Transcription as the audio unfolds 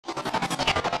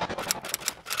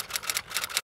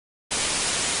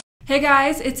Hey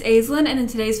guys, it's Aislinn, and in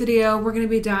today's video we're going to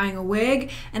be dyeing a wig,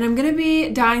 and I'm going to be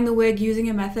dyeing the wig using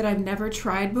a method I've never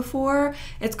tried before.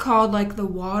 It's called like the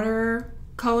water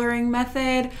coloring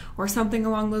method or something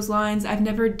along those lines. I've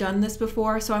never done this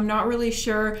before, so I'm not really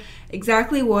sure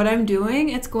exactly what I'm doing.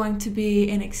 It's going to be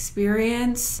an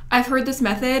experience. I've heard this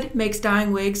method makes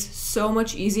dyeing wigs so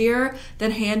much easier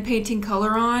than hand painting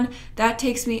color on. That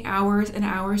takes me hours and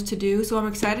hours to do, so I'm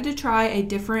excited to try a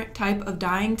different type of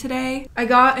dyeing today. I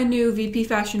got a new VP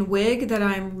Fashion wig that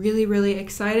I'm really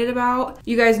excited about.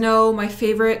 You guys know my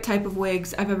favorite type of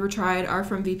wigs I've ever tried are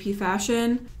from VP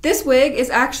Fashion. This wig is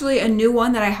actually a new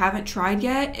one that I haven't tried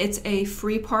yet. It's a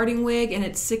free parting wig and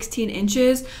it's 16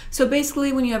 inches. So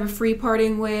basically when you have a free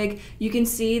parting wig, you can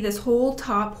see this whole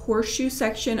top horseshoe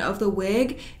section of the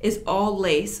wig is all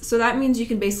lace. So that means you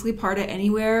can basically part it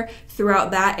anywhere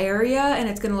throughout that area and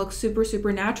it's gonna look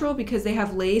super natural because they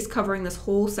have lace covering this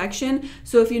whole section.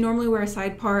 So if you normally wear a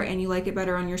side part and you like it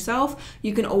better on yourself,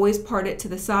 you can always part it to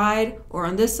the side or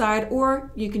on this side,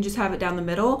 or you can just have it down the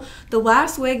middle. The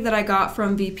last wig that I got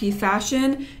from VP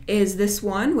Fashion is this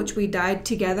one, which we dyed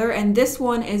together, and this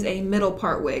one is a middle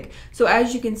part wig. So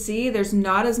as you can see, there's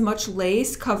not as much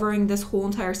lace covering this whole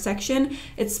entire section.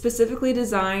 It's specifically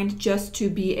designed just to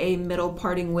be a middle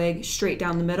parting wig straight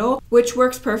down the middle, which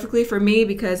works perfectly for me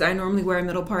because I normally wear a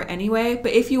middle part anyway.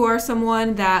 But if you are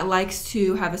someone that likes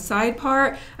to have a side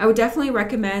part, I would definitely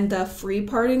recommend the free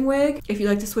parting wig. If you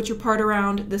like to switch your part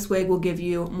around, this wig will give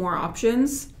you more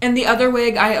options. And the other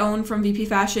wig I own from VP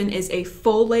Fashion is a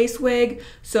full lace wig.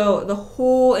 So the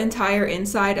whole entire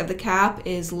inside of the cap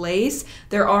is lace.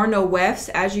 There are no wefts.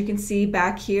 As you can see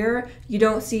back here, you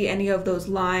don't see any of those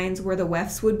lines where the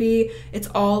wefts would be. It's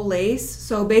all lace.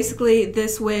 So basically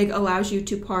this wig allows you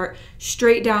to part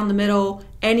straight down the middle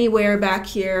anywhere back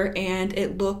here, and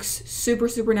it looks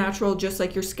super natural, just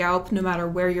like your scalp, no matter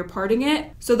where you're parting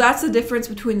it. So that's the difference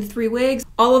between the three wigs.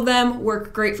 All of them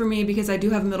work great for me because I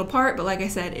do have a middle part, but like I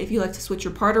said, if you like to switch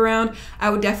your part around, I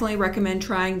would definitely recommend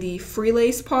trying the free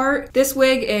lace part. This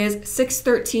wig is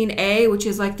 613A, which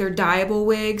is like their dyeable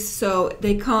wigs. So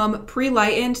they come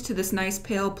pre-lightened to this nice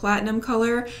pale platinum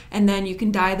color, and then you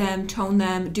can dye them, tone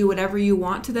them, do whatever you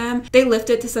want to them. They lift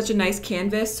it to such a nice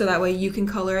canvas so that way you can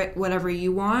color it whatever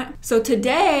you want. So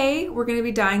today we're going to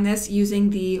be dyeing this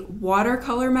using the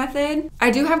watercolor method. I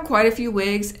do have quite a few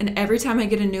wigs, and every time I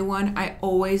get a new one, I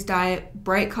always dye it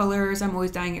bright colors. I'm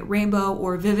always dyeing it rainbow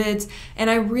or vivids, and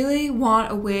I really want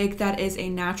a wig that is a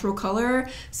natural color.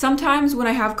 Sometimes when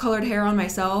I have colored hair on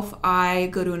myself, I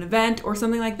go to an event or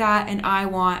something like that and I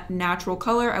want natural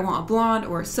color. I want a blonde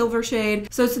or a silver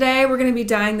shade. So today we're going to be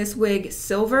dyeing this wig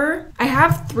silver. I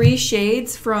have 3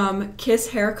 shades from Kiss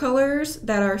Hair Colors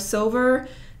that are silver.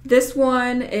 This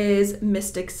one is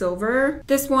Mystic Silver,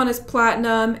 this one is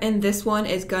Platinum, and this one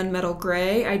is Gunmetal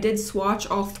Gray. I did swatch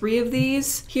all 3 of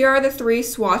these. Here are the 3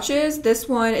 swatches. This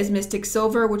one is Mystic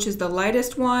Silver, which is the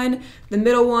lightest one. The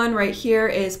middle one right here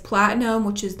is Platinum,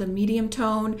 which is the medium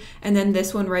tone, and then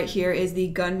this one right here is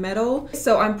the Gunmetal.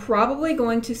 So I'm probably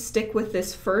going to stick with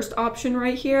this first option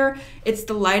right here. It's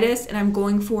the lightest, and I'm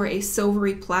going for a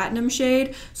silvery platinum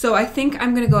shade. So I think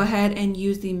I'm gonna go ahead and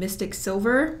use the Mystic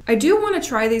Silver. I do want to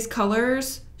try these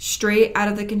colors straight out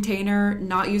of the container,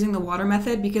 not using the water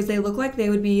method, because they look like they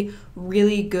would be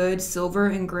really good silver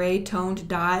and gray toned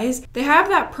dyes. They have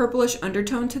that purplish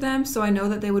undertone to them, so I know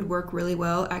that they would work really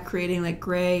well at creating like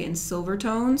gray and silver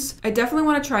tones. I definitely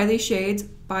want to try these shades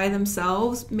by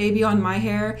themselves. Maybe on my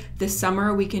hair this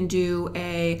summer we can do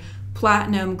a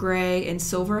platinum, gray, and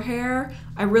silver hair.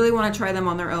 I really want to try them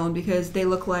on their own because they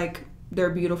look like they're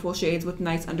beautiful shades with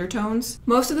nice undertones.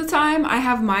 Most of the time I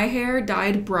have my hair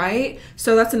dyed bright,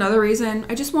 so that's another reason.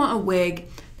 I just want a wig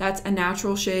that's a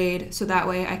natural shade, so that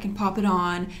way I can pop it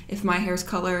on if my hair's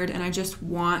colored and I just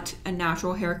want a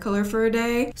natural hair color for a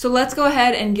day. So let's go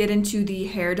ahead and get into the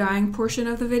hair dyeing portion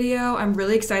of the video. I'm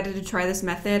really excited to try this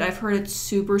method. I've heard it's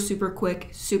super quick,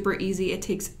 super easy. It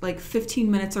takes like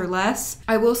 15 minutes or less.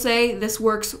 I will say this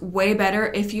works way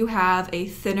better if you have a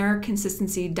thinner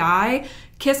consistency dye.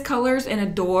 Kiss Colors and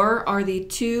Adore are the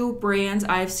 2 brands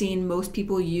I've seen most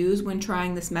people use when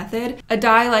trying this method. A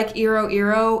dye like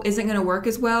Iro isn't going to work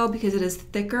as well because it is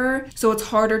thicker, so it's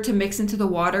harder to mix into the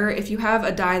water. If you have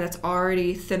a dye that's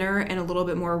already thinner and a little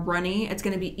bit more runny, it's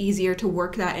going to be easier to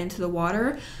work that into the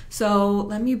water. So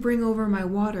let me bring over my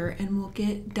water and we'll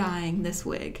get dyeing this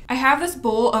wig. I have this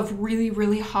bowl of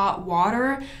really hot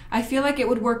water. I feel like it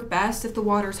would work best if the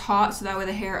water's hot so that way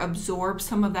the hair absorbs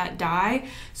some of that dye.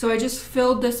 So I just fill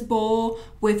filled this bowl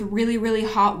with really, really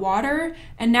hot water.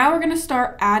 And now we're gonna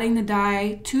start adding the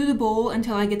dye to the bowl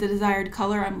until I get the desired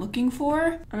color I'm looking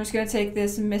for. I'm just gonna take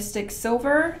this Mystic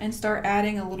Silver and start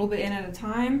adding a little bit in at a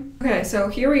time. Okay, so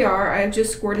here we are. I've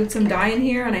just squirted some dye in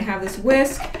here and I have this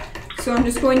whisk. So I'm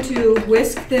just going to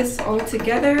whisk this all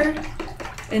together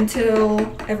until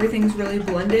everything's really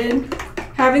blended.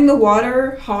 Having the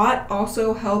water hot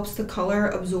also helps the color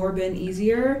absorb in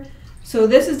easier. So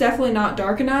this is definitely not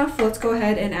dark enough. Let's go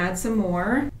ahead and add some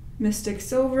more Mystic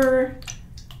Silver.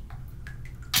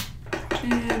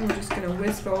 And we're just gonna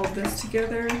whisk all of this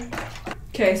together.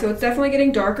 Okay, so it's definitely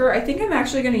getting darker. I think I'm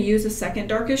actually gonna use the second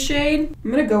darkest shade.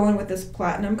 I'm gonna go in with this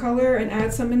platinum color and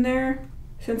add some in there.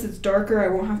 Since it's darker, I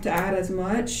won't have to add as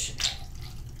much.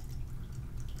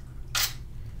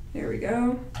 There we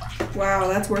go. Wow,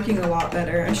 that's working a lot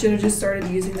better. I should have just started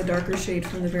using the darker shade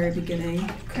from the very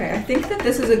beginning. Okay, I think that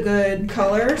this is a good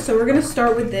color, so we're gonna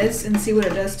start with this and see what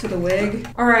it does to the wig.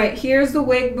 All right, here's the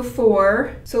wig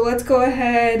before. So let's go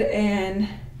ahead and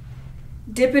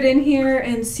dip it in here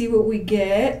and see what we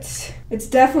get. It's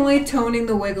definitely toning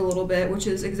the wig a little bit, which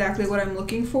is exactly what I'm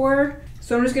looking for.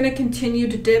 So I'm just gonna continue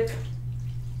to dip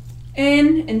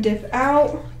in and dip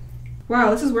out.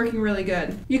 Wow, this is working really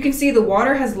good. You can see the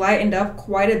water has lightened up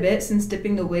quite a bit since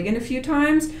dipping the wig in a few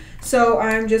times. So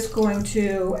I'm just going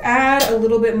to add a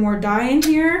little bit more dye in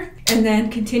here and then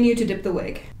continue to dip the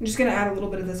wig. I'm just gonna add a little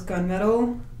bit of this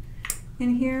gunmetal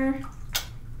in here,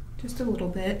 just a little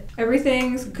bit.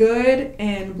 Everything's good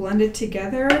and blended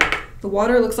together. The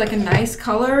water looks like a nice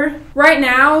color. Right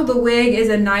now, the wig is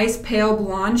a nice pale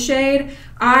blonde shade.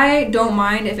 I don't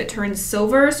mind if it turns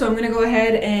silver, so I'm gonna go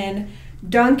ahead and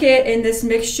dunk it in this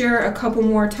mixture a couple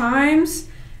more times,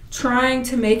 trying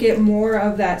to make it more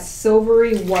of that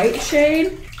silvery white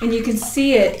shade. And you can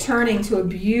see it turning to a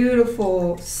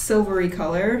beautiful silvery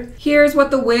color. Here's what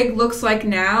the wig looks like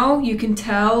now. You can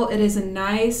tell it is a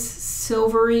nice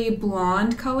silvery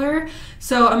blonde color.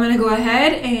 So I'm gonna go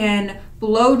ahead and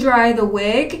blow dry the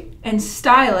wig and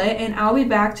style it, and I'll be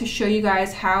back to show you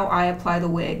guys how I apply the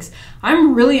wigs.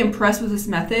 I'm really impressed with this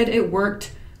method. It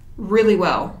worked really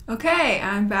well. Okay,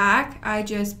 I'm back. I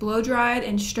just blow dried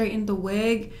and straightened the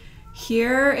wig.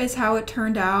 Here is how it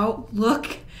turned out.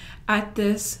 Look at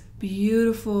this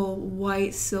beautiful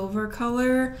white silver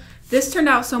color. This turned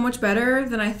out so much better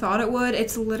than I thought it would.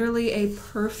 It's literally a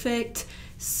perfect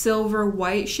silver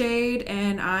white shade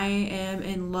and I am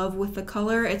in love with the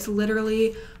color. It's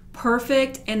literally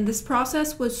perfect, and this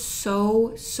process was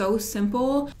so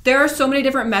simple. There are so many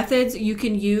different methods you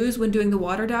can use when doing the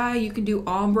water dye. You can do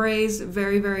ombres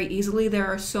very easily. There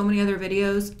are so many other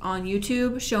videos on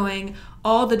YouTube showing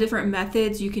all the different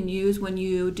methods you can use when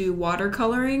you do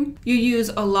watercoloring. You use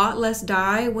a lot less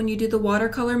dye when you do the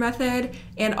watercolor method,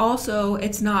 and also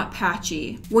it's not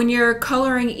patchy. When you're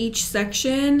coloring each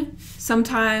section,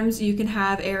 sometimes you can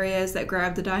have areas that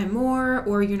grab the dye more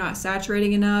or you're not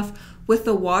saturating enough. With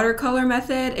the watercolor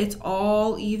method, it's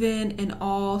all even and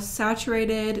all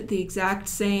saturated, the exact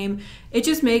same. It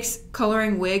just makes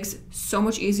coloring wigs so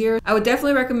much easier. I would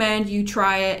definitely recommend you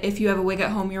try it if you have a wig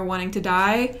at home you're wanting to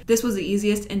dye. This was the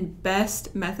easiest and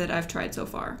best method I've tried so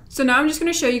far. So now I'm just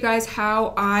gonna show you guys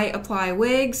how I apply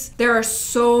wigs. There are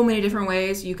so many different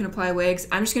ways you can apply wigs.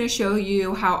 I'm just gonna show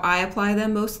you how I apply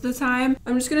them most of the time.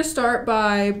 I'm just gonna start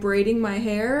by braiding my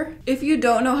hair. If you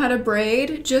don't know how to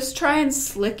braid, just try and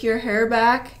slick your hair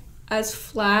back as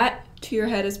flat to your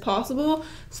head as possible,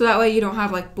 so that way you don't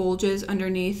have like bulges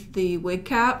underneath the wig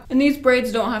cap. And these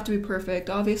braids don't have to be perfect.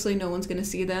 Obviously no one's gonna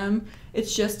see them.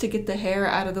 It's just to get the hair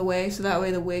out of the way so that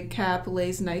way the wig cap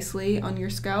lays nicely on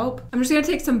your scalp. I'm just gonna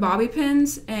take some bobby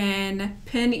pins and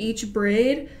pin each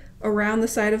braid around the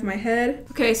side of my head.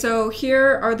 Okay, so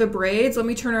here are the braids. Let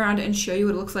me turn around and show you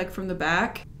what it looks like from the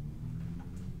back.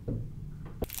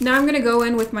 Now I'm gonna go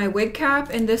in with my wig cap,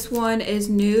 and this one is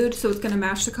nude, so it's gonna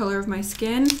match the color of my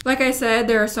skin. Like I said,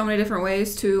 there are so many different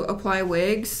ways to apply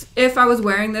wigs. If I was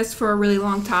wearing this for a really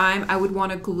long time, I would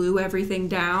wanna glue everything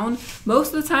down.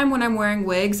 Most of the time when I'm wearing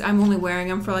wigs, I'm only wearing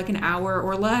them for like an hour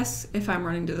or less if I'm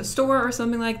running to the store or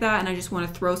something like that, and I just wanna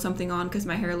throw something on because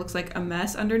my hair looks like a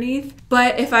mess underneath.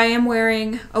 But if I am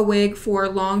wearing a wig for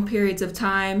long periods of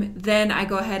time, then I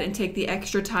go ahead and take the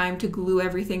extra time to glue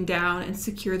everything down and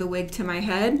secure the wig to my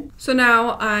head. So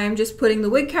now I'm just putting the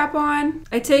wig cap on.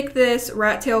 I take this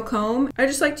rat tail comb. I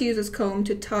just like to use this comb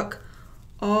to tuck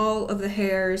all of the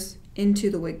hairs into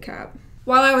the wig cap.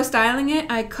 While I was styling it,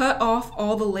 I cut off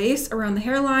all the lace around the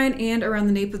hairline and around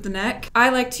the nape of the neck. I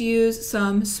like to use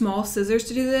some small scissors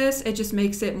to do this. It just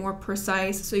makes it more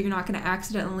precise so you're not going to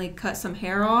accidentally cut some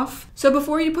hair off. So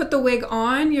before you put the wig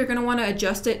on, you're going to want to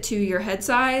adjust it to your head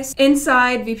size.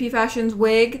 Inside VP Fashion's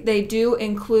wig, they do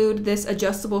include this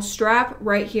adjustable strap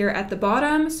right here at the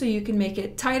bottom so you can make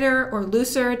it tighter or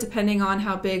looser depending on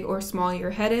how big or small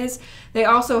your head is. They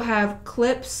also have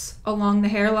clips along the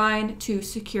hairline to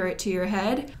secure it to your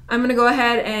head. I'm gonna go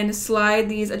ahead and slide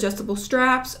these adjustable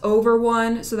straps over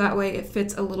one so that way it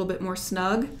fits a little bit more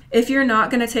snug. If you're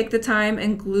not gonna take the time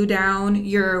and glue down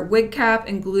your wig cap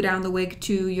and glue down the wig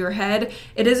to your head,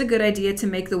 it is a good idea to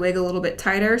make the wig a little bit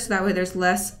tighter so that way there's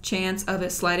less chance of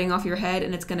it sliding off your head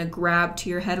and it's gonna grab to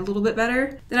your head a little bit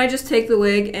better. Then I just take the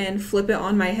wig and flip it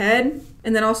on my head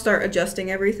and then I'll start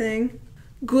adjusting everything.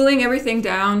 Gluing everything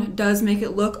down does make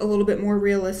it look a little bit more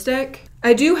realistic.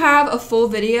 I do have a full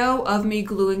video of me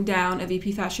gluing down a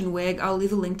VP Fashion wig. I'll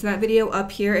leave a link to that video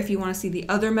up here if you want to see the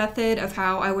other method of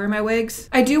how I wear my wigs.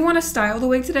 I do want to style the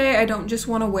wig today. I don't just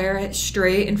want to wear it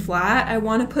straight and flat. I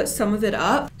want to put some of it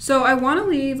up. So I want to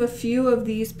leave a few of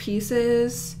these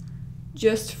pieces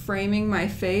just framing my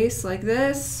face like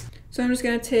this. So I'm just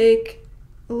going to take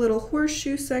a little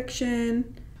horseshoe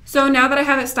section. So now that I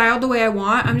have it styled the way I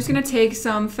want, I'm just gonna take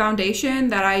some foundation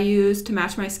that I use to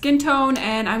match my skin tone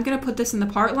and I'm gonna put this in the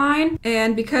part line.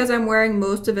 And because I'm wearing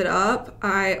most of it up,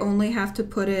 I only have to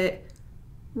put it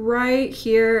right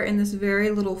here in this very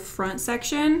little front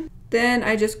section. Then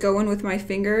I just go in with my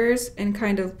fingers and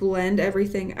kind of blend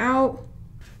everything out.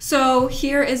 So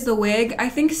here is the wig. I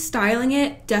think styling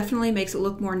it definitely makes it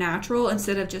look more natural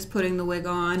instead of just putting the wig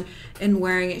on and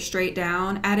wearing it straight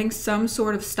down. Adding some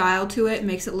sort of style to it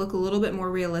makes it look a little bit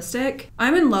more realistic.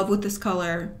 I'm in love with this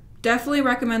color. Definitely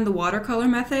recommend the watercolor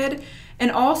method. And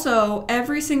also,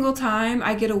 every single time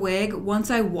I get a wig,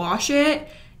 once I wash it,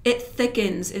 it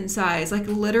thickens in size. Like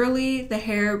literally the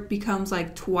hair becomes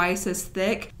like twice as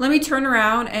thick. Let me turn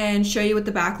around and show you what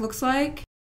the back looks like.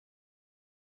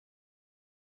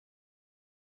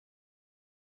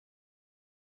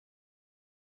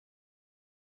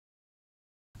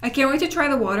 I can't wait to try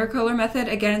the watercolor method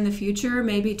again in the future,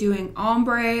 maybe doing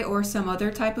ombre or some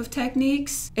other type of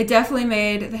techniques. It definitely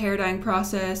made the hair dyeing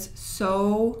process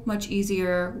so much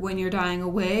easier when you're dyeing a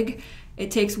wig. It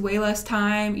takes way less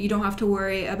time. You don't have to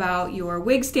worry about your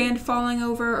wig stand falling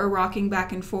over or rocking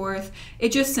back and forth.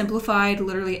 It just simplified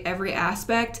literally every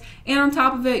aspect. And on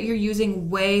top of it, you're using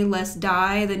way less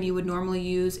dye than you would normally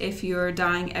use if you're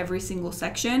dyeing every single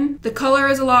section. The color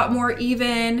is a lot more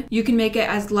even. You can make it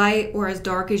as light or as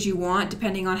dark as you want,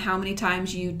 depending on how many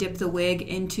times you dip the wig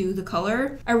into the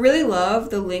color. I really love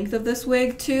the length of this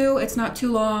wig too. It's not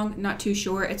too long, not too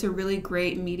short. It's a really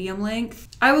great medium length.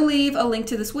 I will leave a link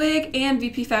to this wig and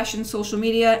VP Fashion's social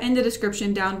media in the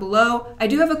description down below. I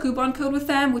do have a coupon code with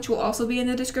them, which will also be in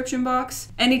the description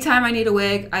box. Anytime I need a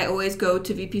wig, I always go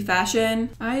to VP Fashion.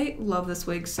 I love this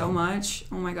wig so much.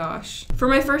 Oh my gosh. For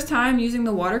my first time using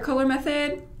the watercolor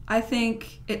method, I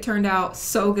think it turned out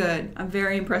so good. I'm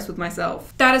very impressed with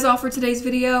myself. That is all for today's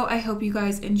video. I hope you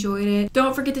guys enjoyed it.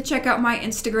 Don't forget to check out my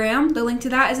Instagram. The link to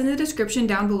that is in the description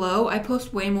down below. I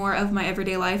post way more of my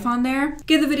everyday life on there.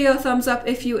 Give the video a thumbs up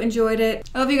if you enjoyed it.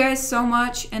 I love you guys so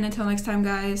much, and until next time,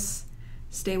 guys,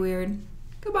 stay weird.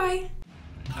 Goodbye.